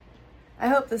I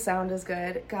hope the sound is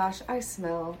good. Gosh, I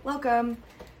smell. Welcome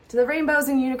to the Rainbows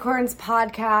and Unicorns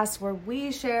podcast, where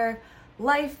we share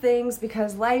life things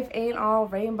because life ain't all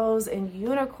rainbows and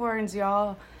unicorns,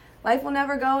 y'all. Life will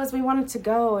never go as we want it to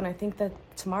go, and I think that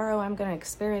tomorrow I'm going to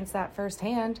experience that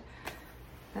firsthand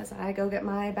as I go get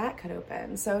my back cut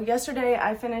open. So yesterday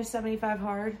I finished 75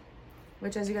 Hard,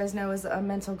 which, as you guys know, is a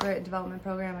mental grit development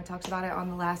program. I talked about it on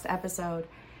the last episode.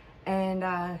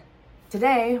 And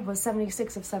today was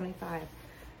 76 of 75.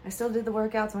 I still did the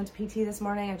workouts. I went to PT this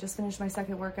morning. I just finished my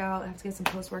second workout. I have to get some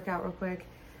post-workout real quick.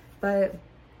 But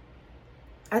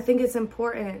I think it's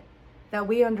important that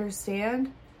we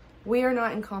understand we are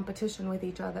not in competition with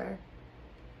each other.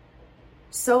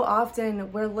 So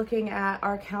often we're looking at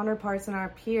our counterparts and our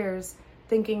peers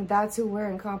thinking that's who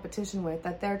we're in competition with,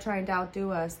 that they're trying to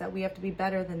outdo us, that we have to be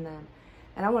better than them.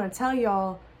 And I want to tell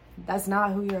y'all, that's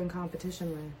not who you're in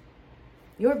competition with.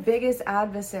 Your biggest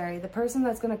adversary, the person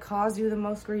that's going to cause you the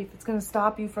most grief, it's going to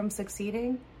stop you from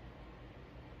succeeding,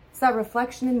 it's that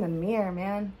reflection in the mirror,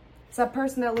 man. It's that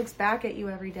person that looks back at you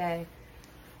every day.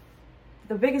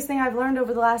 The biggest thing I've learned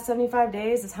over the last 75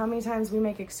 days is how many times we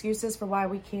make excuses for why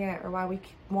we can't, or why we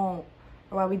won't,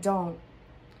 or why we don't.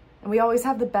 And we always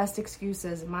have the best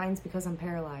excuses. Mine's because I'm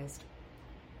paralyzed.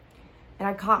 And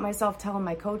I caught myself telling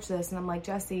my coach this, and I'm like,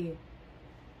 Jesse,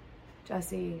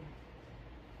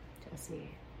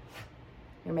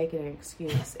 you're making an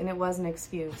excuse. And it was an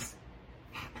excuse.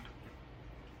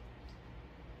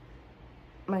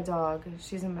 My dog,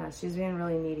 she's a mess. She's being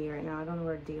really needy right now. I don't know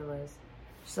what her deal is.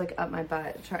 She's like up my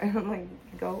butt, trying to like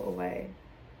go away.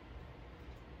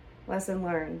 Lesson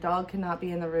learned. Dog cannot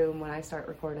be in the room when I start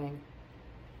recording.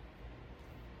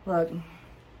 Look,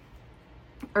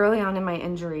 early on in my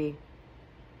injury,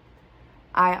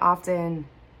 I often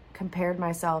compared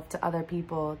myself to other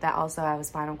people that also have a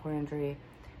spinal cord injury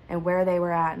and where they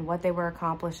were at and what they were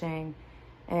accomplishing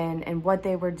and what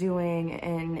they were doing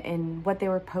and what they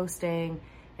were posting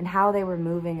and how they were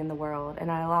moving in the world. And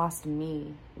I lost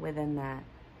me within that.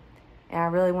 And I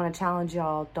really want to challenge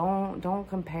y'all, don't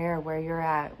compare where you're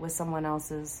at with someone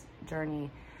else's journey.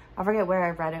 I forget where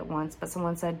I read it once, but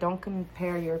someone said, don't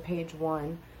compare your page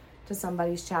 1 to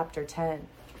somebody's chapter 10.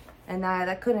 And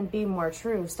that couldn't be more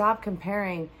true. Stop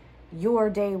comparing your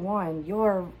day 1,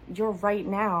 your right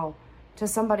now, to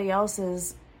somebody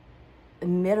else's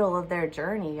middle of their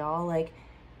journey, y'all. Like,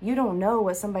 you don't know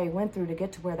what somebody went through to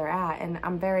get to where they're at. And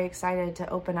I'm very excited to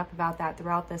open up about that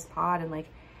throughout this pod and like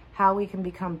how we can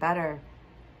become better.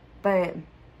 But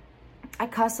I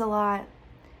cuss a lot.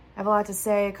 I have a lot to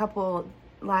say.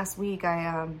 Last week,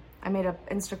 I made an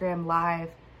Instagram live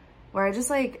where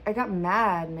I got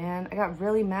mad, man. I got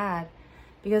really mad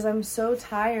because I'm so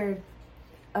tired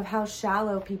of how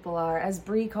shallow people are. As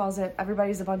Brie calls it,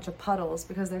 everybody's a bunch of puddles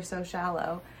because they're so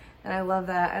shallow. And I love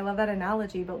that. I love that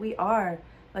analogy, but we are.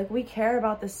 Like, we care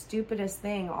about the stupidest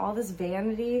thing. All this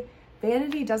vanity.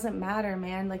 Vanity doesn't matter,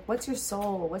 man. Like, what's your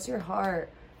soul? What's your heart?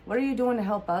 What are you doing to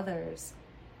help others?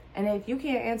 And if you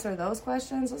can't answer those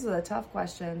questions, those are the tough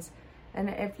questions. And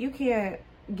if you can't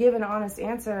give an honest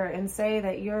answer and say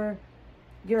that you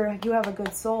have a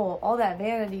good soul, all that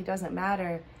vanity doesn't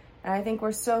matter. And I think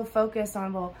we're so focused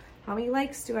on, well, how many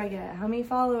likes do I get? How many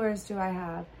followers do I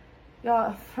have?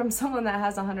 Y'all, from someone that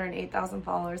has 108,000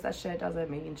 followers, that shit doesn't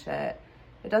mean shit.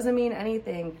 It doesn't mean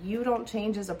anything. You don't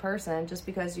change as a person just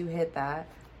because you hit that.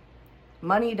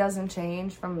 Money doesn't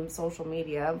change from social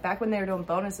media. Back when they were doing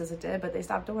bonuses, it did, but they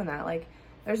stopped doing that. Like,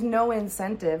 there's no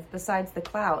incentive besides the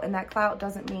clout, and that clout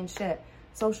doesn't mean shit.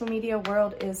 Social media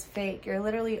world is fake. You're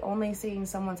literally only seeing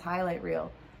someone's highlight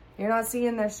reel. You're not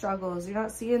seeing their struggles. You're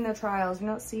not seeing their trials. You're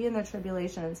not seeing their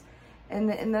tribulations.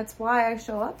 And that's why I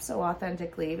show up so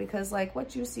authentically, because like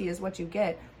what you see is what you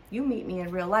get. You meet me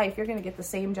in real life, you're going to get the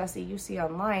same Jesse you see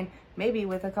online, maybe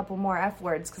with a couple more F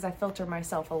words, because I filter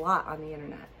myself a lot on the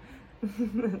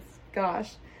internet.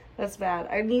 Gosh, that's bad.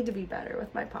 I need to be better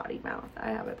with my potty mouth. I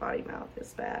have a potty mouth.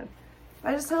 It's bad.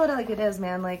 I just tell it like it is,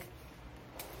 man. Like,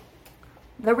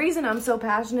 the reason I'm so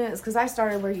passionate is because I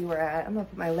started where you were at. I'm going to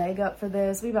put my leg up for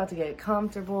this. We about to get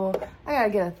comfortable. I got to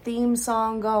get a theme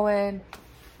song going.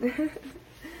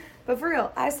 But for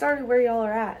real, I started where y'all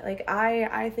are at. Like,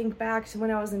 I think back to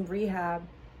when I was in rehab,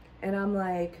 and I'm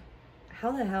like,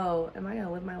 how the hell am I going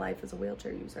to live my life as a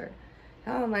wheelchair user?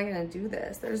 How am I going to do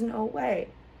this? There's no way.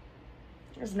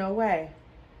 There's no way.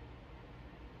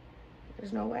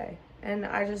 There's no way. And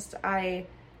I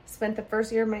spent the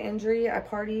first year of my injury, I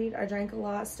partied, I drank a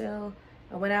lot still.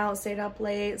 I went out, stayed up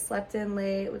late, slept in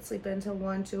late, would sleep until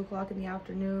 1, 2 o'clock in the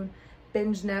afternoon,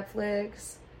 binge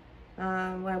Netflix. When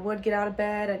I would get out of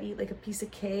bed, I'd eat like a piece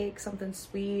of cake, something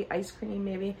sweet, ice cream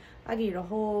maybe. I'd eat a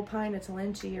whole pint of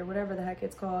Talinci or whatever the heck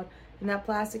it's called. In that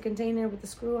plastic container with the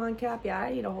screw-on cap, yeah,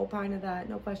 I'd eat a whole pint of that,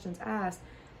 no questions asked.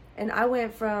 And I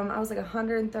went from, I was like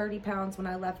 130 pounds when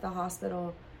I left the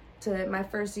hospital to my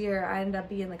first year, I ended up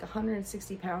being like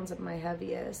 160 pounds at my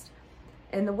heaviest.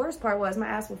 And the worst part was my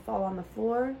ass would fall on the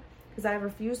floor because I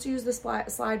refused to use the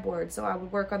slide board. So I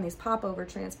would work on these pop-over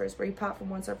transfers where you pop from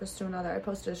one surface to another. I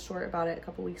posted a short about it a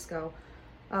couple weeks ago.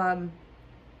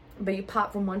 But you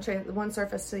pop from one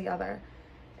surface to the other.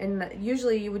 And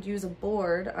usually you would use a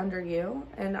board under you.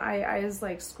 And I was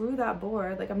like, screw that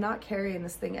board. Like, I'm not carrying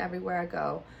this thing everywhere I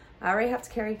go. I already have to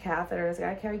carry catheters. I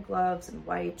gotta carry gloves and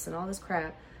wipes and all this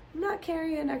crap. I'm not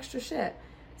carrying extra shit.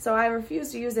 So I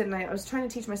refused to use it, and I was trying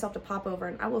to teach myself to pop over,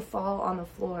 and I would fall on the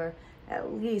floor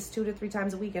at least 2 to 3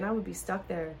 times a week, and I would be stuck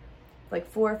there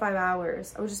like 4 or 5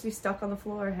 hours. I would just be stuck on the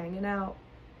floor, hanging out,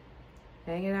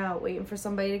 waiting for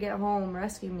somebody to get home,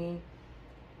 rescue me.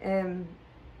 And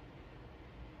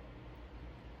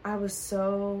I was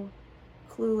so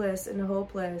clueless and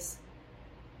hopeless,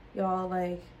 y'all,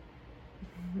 like.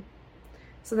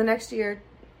 So the next year,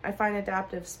 I find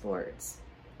adaptive sports.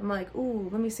 I'm like, ooh,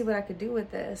 let me see what I could do with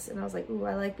this. And I was like, ooh,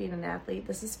 I like being an athlete.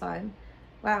 This is fun.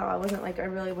 Wow, I wasn't like, I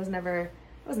was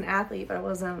an athlete, but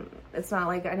it's not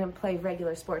like I didn't play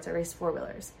regular sports. I raced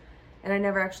 4-wheelers. And I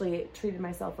never actually treated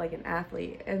myself like an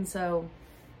athlete. And so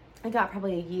I got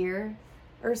probably a year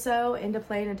or so into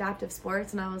playing adaptive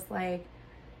sports. And I was like,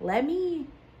 let me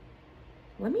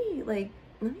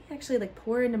actually like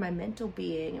pour into my mental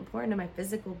being and pour into my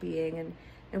physical being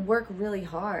and work really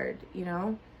hard, you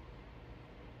know?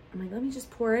 I'm like, let me just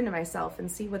pour into myself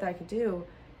and see what I could do.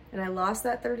 And I lost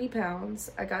that 30 pounds.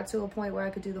 I got to a point where I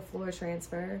could do the floor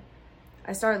transfer.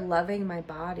 I started loving my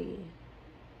body.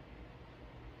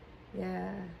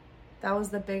 Yeah, that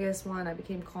was the biggest one. I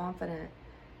became confident.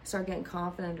 I started getting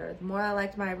confidenter. The more I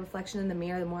liked my reflection in the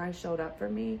mirror, the more I showed up for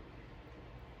me,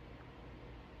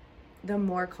 the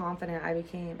more confident I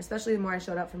became, especially the more I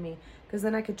showed up for me, because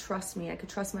then I could trust me. I could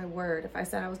trust my word. If I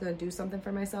said I was going to do something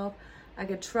for myself, I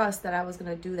could trust that I was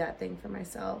going to do that thing for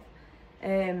myself.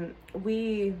 And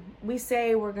we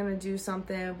say we're going to do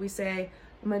something. We say,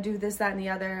 I'm going to do this, that, and the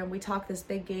other. And we talk this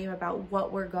big game about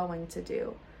what we're going to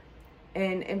do.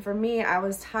 And for me, I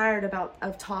was tired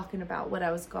of talking about what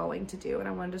I was going to do. And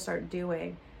I wanted to start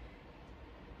doing.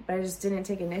 But I just didn't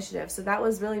take initiative. So that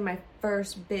was really my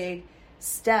first big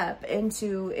step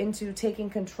into taking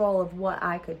control of what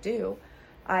I could do.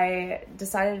 I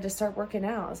decided to start working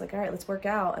out. I was like, all right, let's work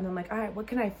out. And I'm like, all right, what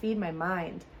can I feed my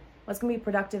mind? What's going to be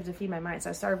productive to feed my mind? So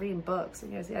I started reading books.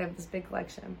 And you guys, I have this big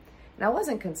collection. And I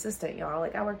wasn't consistent, y'all.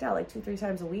 Like, I worked out like 2-3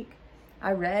 times a week.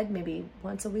 I read maybe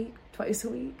once a week, twice a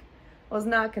week. I was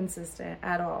not consistent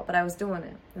at all, but I was doing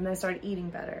it. And then I started eating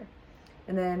better.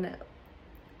 And then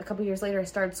a couple years later, I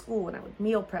started school, and I would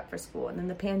meal prep for school. And then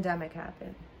the pandemic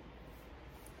happened.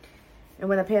 And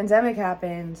when the pandemic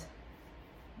happened,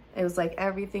 it was like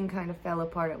everything kind of fell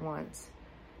apart at once.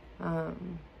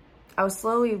 I was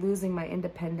slowly losing my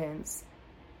independence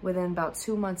within about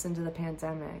 2 months into the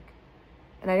pandemic.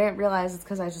 And I didn't realize it's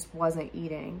because I just wasn't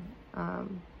eating.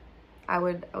 I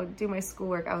would do my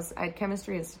schoolwork. I had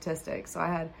chemistry and statistics. So I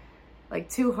had like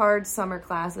 2 hard summer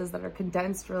classes that are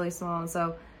condensed really small. And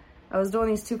so I was doing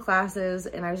these 2 classes,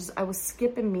 and I was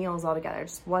skipping meals altogether. I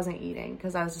just wasn't eating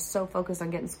because I was just so focused on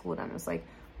getting school done. It was like,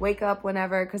 wake up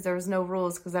whenever, because there was no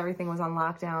rules, because everything was on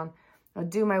lockdown. I'd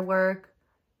do my work,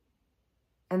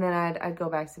 and then I'd go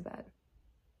back to bed.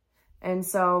 And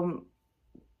so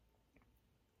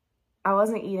I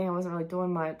wasn't eating. I wasn't really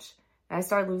doing much. And I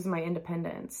started losing my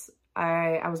independence.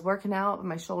 I was working out, but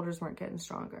my shoulders weren't getting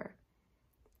stronger.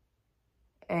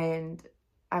 And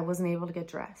I wasn't able to get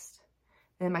dressed.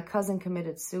 And then my cousin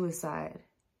committed suicide.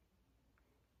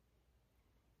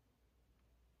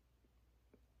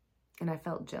 And I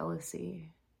felt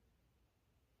jealousy.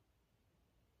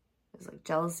 It was like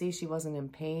jealousy she wasn't in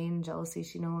pain. Jealousy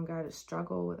she no longer had to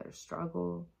struggle with her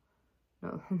struggle.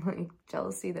 No, like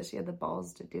jealousy that she had the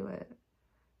balls to do it.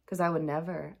 Because I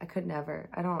could never.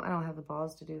 I don't have the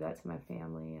balls to do that to my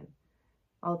family and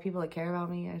all the people that care about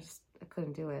me. I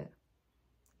couldn't do it.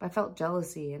 But I felt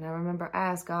jealousy. And I remember I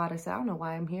asked God, I said, I don't know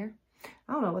why I'm here.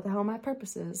 I don't know what the hell my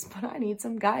purpose is, but I need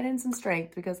some guidance and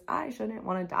strength because I shouldn't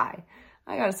want to die.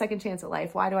 I got a second chance at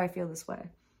life. Why do I feel this way?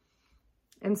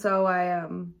 And so I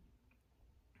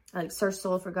searched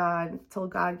soul for God,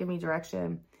 told God, give me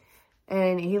direction.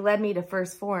 And he led me to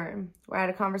First Form, where I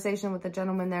had a conversation with a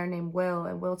gentleman there named Will.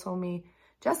 And Will told me,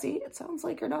 Jesse, it sounds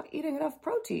like you're not eating enough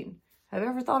protein. Have you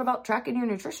ever thought about tracking your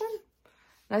nutrition?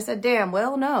 And I said, damn,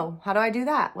 well, no. How do I do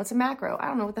that? What's a macro? I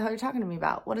don't know what the hell you're talking to me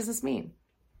about. What does this mean?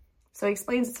 So he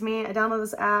explains it to me. I download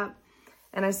this app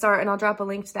and I'll drop a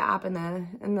link to the app in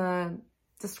the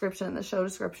description, the show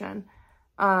description.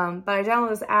 But I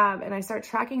download this app and I start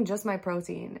tracking just my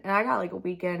protein. And I got like a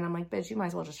weekend and I'm like, bitch, you might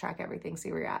as well just track everything,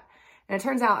 see where you're at. And it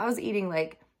turns out I was eating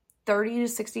like 30 to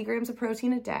 60 grams of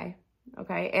protein a day.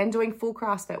 Okay. And doing full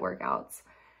CrossFit workouts.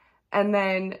 And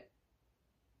then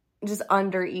just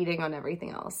under eating on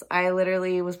everything else. I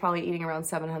literally was probably eating around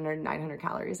 700, 900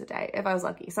 calories a day if I was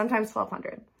lucky. Sometimes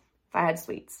 1,200 if I had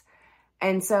sweets.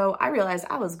 And so I realized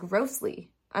I was grossly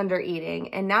under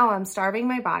eating, and now I'm starving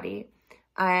my body.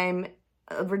 I'm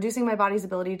reducing my body's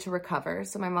ability to recover.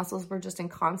 So my muscles were just in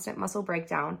constant muscle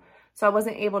breakdown. So I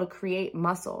wasn't able to create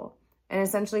muscle. And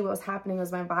essentially what was happening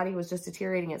was my body was just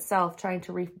deteriorating itself, trying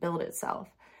to rebuild itself.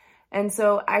 And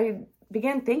so I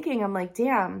began thinking, I'm like,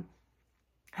 damn,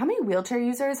 how many wheelchair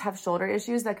users have shoulder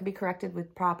issues that could be corrected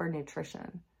with proper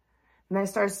nutrition? And I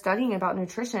started studying about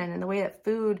nutrition and the way that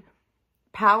food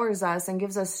powers us and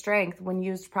gives us strength when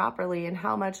used properly, and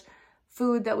how much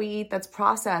food that we eat that's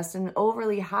processed and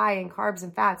overly high in carbs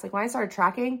and fats. Like when I started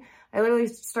tracking, I literally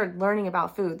started learning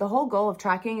about food. The whole goal of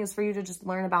tracking is for you to just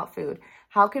learn about food.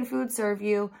 How can food serve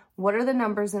you? What are the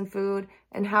numbers in food?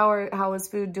 And how is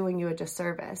food doing you a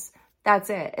disservice?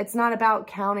 That's it. It's not about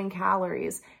counting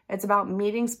calories. It's about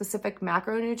meeting specific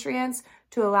macronutrients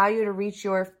to allow you to reach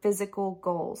your physical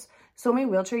goals. So many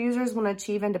wheelchair users want to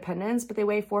achieve independence, but they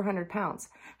weigh 400 pounds.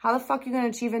 How the fuck are you going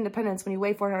to achieve independence when you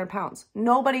weigh 400 pounds?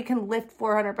 Nobody can lift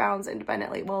 400 pounds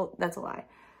independently. Well, that's a lie.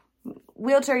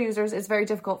 Wheelchair users, it's very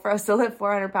difficult for us to lift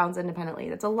 400 pounds independently.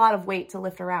 That's a lot of weight to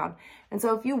lift around. And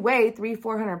so if you weigh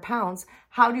 400 pounds,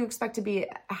 how do you expect to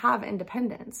have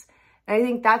independence? And I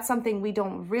think that's something we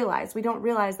don't realize. We don't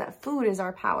realize that food is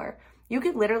our power. You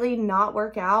could literally not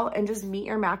work out and just meet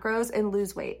your macros and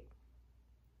lose weight.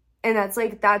 And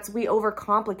we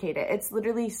overcomplicate it. It's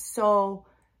literally so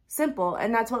simple.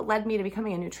 And that's what led me to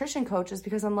becoming a nutrition coach, is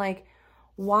because I'm like,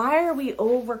 why are we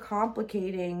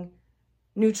overcomplicating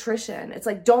nutrition? It's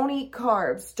like, don't eat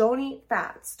carbs, don't eat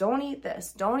fats, don't eat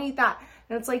this, don't eat that.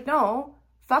 And it's like, no,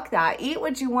 fuck that. Eat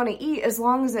what you want to eat as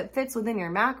long as it fits within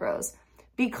your macros.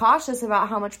 Be cautious about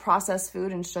how much processed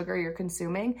food and sugar you're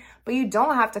consuming, but you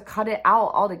don't have to cut it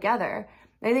out altogether.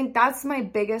 And I think that's my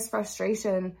biggest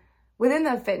frustration within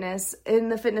the fitness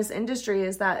industry,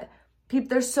 is that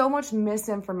there's so much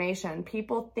misinformation.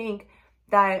 People think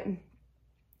that,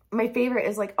 my favorite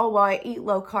is like, oh, well, I eat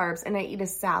low carbs and I eat a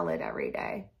salad every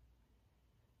day.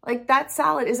 Like, that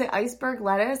salad, is it iceberg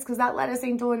lettuce? Because that lettuce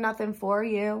ain't doing nothing for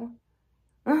you.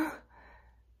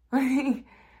 Like,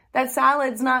 that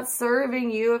salad's not serving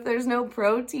you if there's no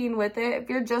protein with it. If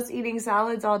you're just eating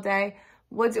salads all day,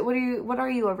 what are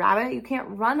you, a rabbit? You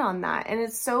can't run on that. And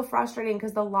it's so frustrating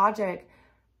because the logic,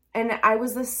 and I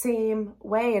was the same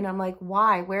way. And I'm like,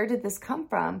 why? Where did this come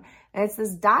from? And it's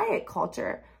this diet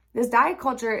culture. This diet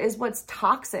culture is what's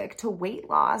toxic to weight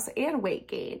loss and weight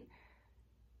gain.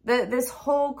 This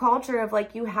whole culture of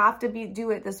like, you have to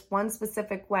do it this one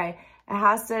specific way.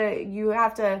 You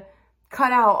have to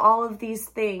cut out all of these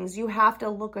things. You have to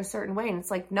look a certain way. And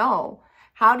it's like, no.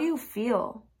 How do you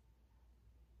feel?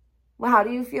 Well, how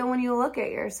do you feel when you look at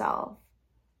yourself?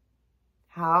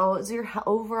 How's your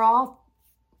overall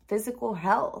physical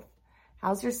health?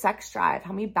 How's your sex drive?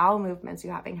 How many bowel movements you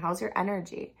having? How's your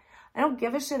energy? I don't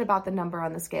give a shit about the number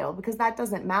on the scale, because that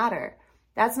doesn't matter.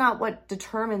 That's not what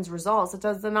determines results.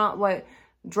 That's not what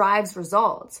drives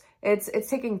results. It's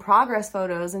taking progress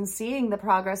photos and seeing the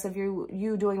progress of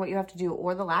you doing what you have to do,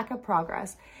 or the lack of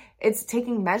progress. It's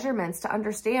taking measurements to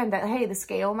understand that, hey, the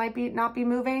scale might not be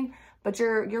moving, but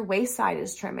your waist side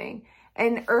is trimming.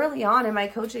 And early on in my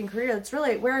coaching career, it's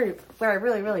really where I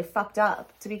really, really fucked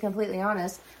up, to be completely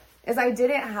honest, is I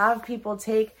didn't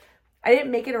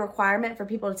make it a requirement for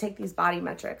people to take these body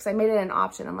metrics. I made it an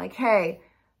option. I'm like, hey,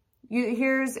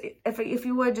 if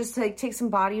you would just take some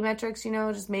body metrics,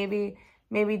 just maybe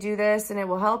do this and it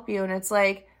will help you. And it's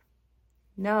like,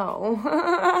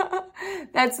 no,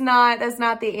 that's not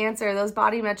the answer. Those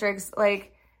body metrics,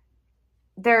 like,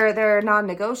 they're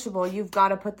non-negotiable. You've got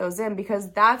to put those in,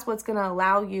 because that's what's going to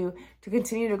allow you to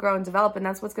continue to grow and develop. And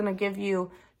that's what's going to give you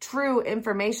true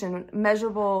information,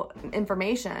 measurable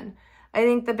information. I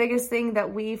think the biggest thing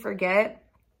that we forget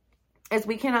is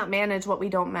we cannot manage what we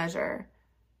don't measure.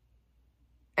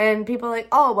 And people are like,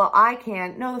 oh, well, I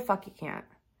can. No, the fuck you can't.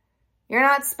 You're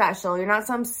not special. You're not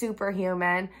some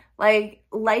superhuman. Like,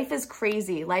 life is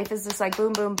crazy. Life is just like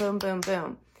boom, boom, boom, boom,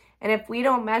 boom. And if we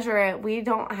don't measure it, we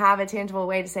don't have a tangible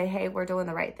way to say, hey, we're doing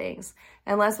the right things,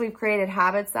 unless we've created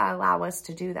habits that allow us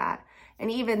to do that.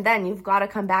 And even then, you've got to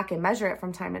come back and measure it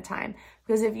from time to time.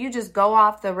 Because if you just go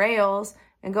off the rails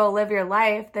and go live your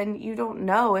life, then you don't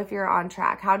know if you're on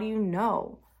track. How do you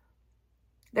know?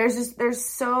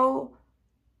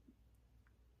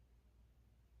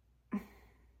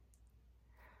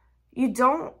 You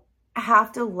don't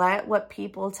have to let what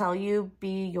people tell you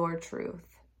be your truth.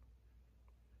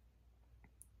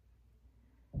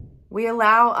 We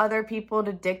allow other people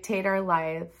to dictate our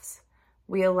lives.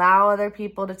 We allow other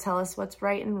people to tell us what's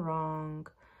right and wrong.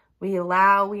 We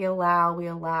allow.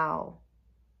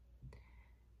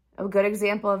 A good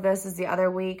example of this is the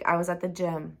other week I was at the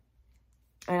gym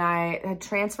and I had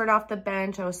transferred off the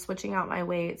bench. I was switching out my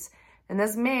weights and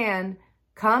this man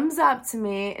comes up to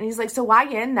me and he's like, so why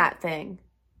you in that thing?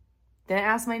 Didn't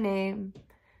ask my name.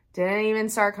 Didn't even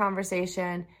start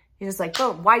conversation. He's just like,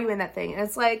 boom, why you in that thing? And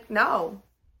it's like, no.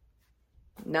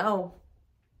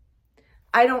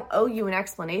 I don't owe you an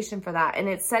explanation for that. And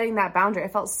it's setting that boundary. I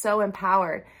felt so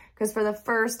empowered because for the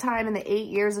first time in the 8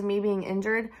 years of me being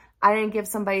injured, I didn't give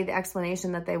somebody the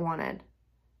explanation that they wanted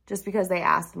just because they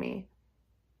asked me.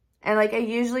 And like I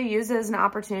usually use it as an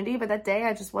opportunity, but that day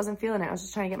I just wasn't feeling it. I was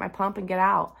just trying to get my pump and get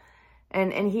out.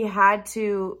 And he had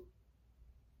to,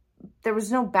 there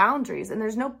was no boundaries and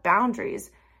there's no boundaries.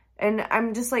 And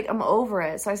I'm just like, I'm over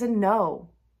it. So I said, no.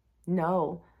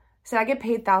 So I get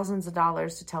paid thousands of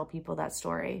dollars to tell people that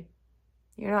story.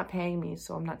 You're not paying me,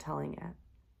 so I'm not telling it.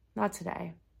 Not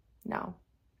today. No.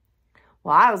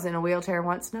 Well, I was in a wheelchair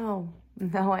once. No,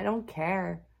 I don't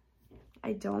care.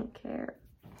 I don't care.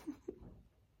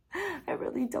 I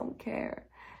really don't care.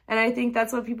 And I think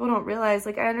that's what people don't realize.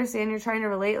 Like, I understand you're trying to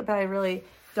relate, but I really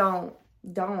don't.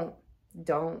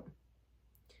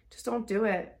 Just don't do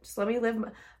it. Just let me live.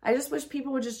 I just wish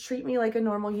people would just treat me like a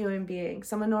normal human being.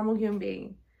 Because I'm a normal human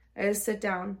being. I just sit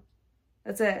down.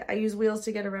 That's it. I use wheels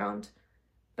to get around.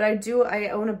 But I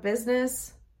own a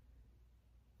business.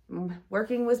 I'm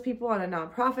working with people on a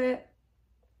nonprofit.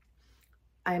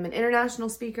 I am an international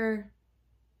speaker.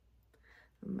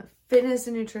 I'm a fitness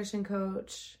and nutrition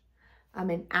coach. I'm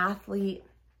an athlete.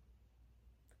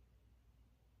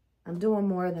 I'm doing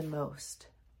more than most.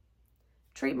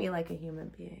 Treat me like a human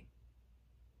being.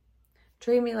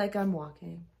 Treat me like I'm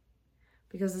walking.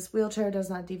 Because this wheelchair does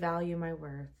not devalue my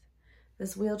worth.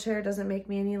 This wheelchair doesn't make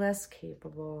me any less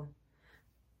capable.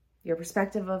 Your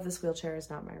perspective of this wheelchair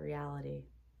is not my reality.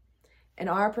 And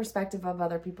our perspective of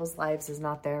other people's lives is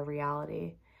not their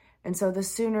reality. And so the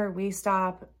sooner we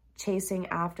stop chasing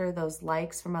after those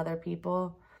likes from other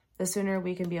people, the sooner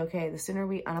we can be okay. The sooner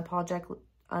we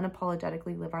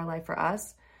unapologetically live our life for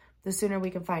us, the sooner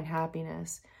we can find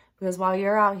happiness. Because while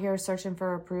you're out here searching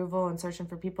for approval and searching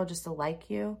for people just to like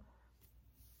you,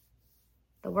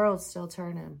 the world's still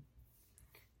turning.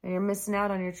 And you're missing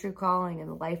out on your true calling and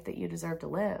the life that you deserve to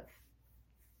live.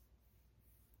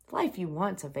 The life you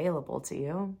want's available to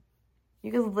you.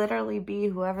 You can literally be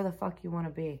whoever the fuck you want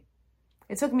to be.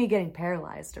 It took me getting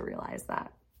paralyzed to realize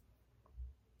that.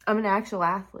 I'm an actual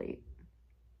athlete.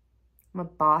 I'm a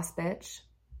boss bitch.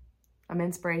 I'm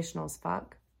inspirational as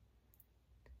fuck.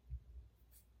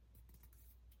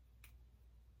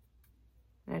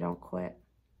 And I don't quit.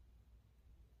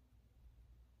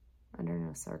 Under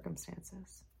no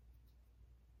circumstances.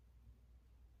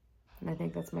 And I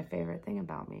think that's my favorite thing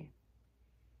about me.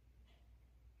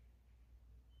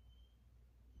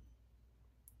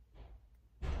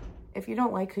 If you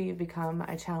don't like who you've become,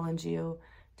 I challenge you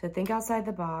to think outside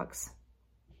the box.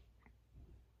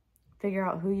 Figure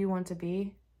out who you want to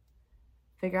be.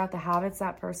 Figure out the habits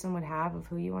that person would have of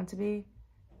who you want to be.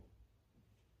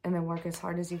 And then work as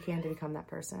hard as you can to become that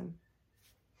person.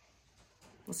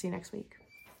 We'll see you next week.